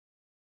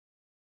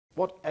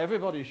What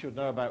everybody should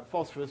know about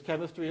phosphorus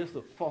chemistry is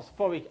that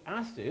phosphoric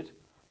acid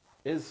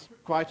is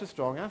quite a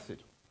strong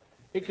acid.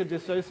 It can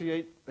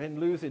dissociate and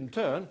lose in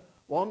turn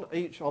one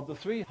each of the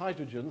 3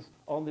 hydrogens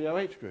on the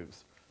OH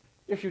groups.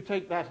 If you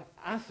take that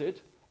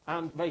acid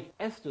and make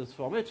esters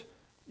from it,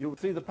 you'll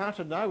see the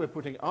pattern now. We're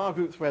putting R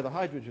groups where the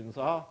hydrogens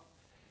are.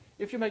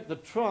 If you make the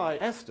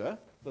triester,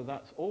 so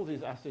that's all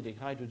these acidic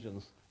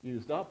hydrogens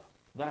used up,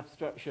 that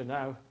structure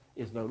now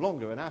is no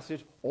longer an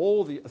acid.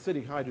 All the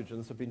acidic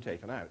hydrogens have been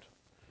taken out.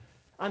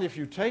 And if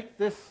you take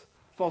this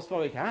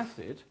phosphoric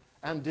acid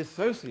and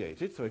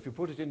dissociate it, so if you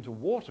put it into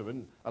water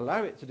and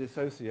allow it to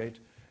dissociate,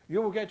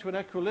 you will get to an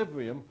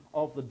equilibrium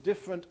of the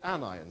different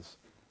anions.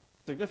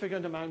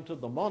 Significant amount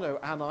of the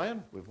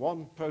monoanion with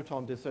 1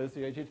 proton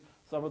dissociated,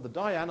 some of the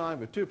dianion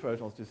with 2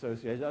 protons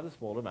dissociated, and a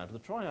small amount of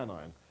the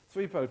trianion,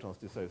 3 protons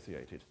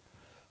dissociated.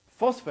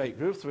 Phosphate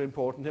groups are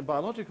important in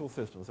biological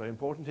systems. They're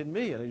important in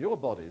me and in your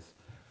bodies.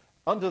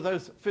 Under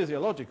those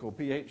physiological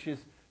pHs,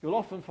 you'll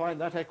often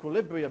find that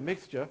equilibrium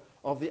mixture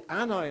of the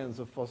anions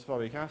of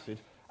phosphoric acid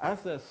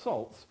as their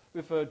salts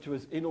referred to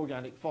as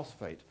inorganic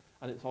phosphate,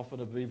 and it's often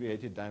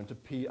abbreviated down to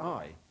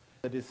PI.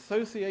 They're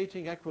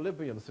dissociating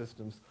equilibrium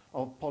systems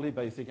of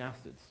polybasic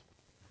acids.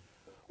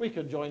 We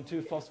can join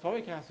 2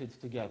 phosphoric acids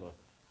together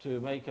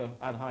to make an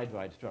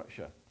anhydride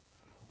structure.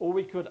 Or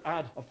we could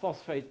add a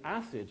phosphate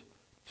acid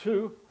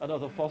to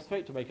another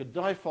phosphate to make a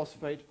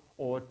diphosphate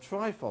or a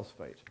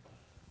triphosphate.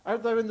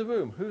 Out there in the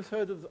room, who's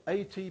heard of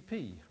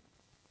ATP?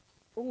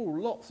 Oh,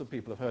 lots of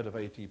people have heard of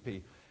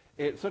ATP.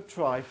 It's a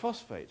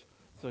triphosphate.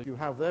 So you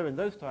have there in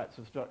those types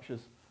of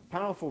structures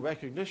powerful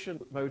recognition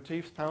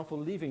motifs, powerful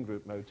leaving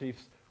group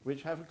motifs,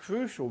 which have a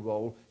crucial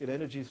role in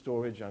energy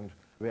storage and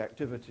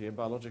reactivity in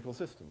biological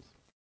systems.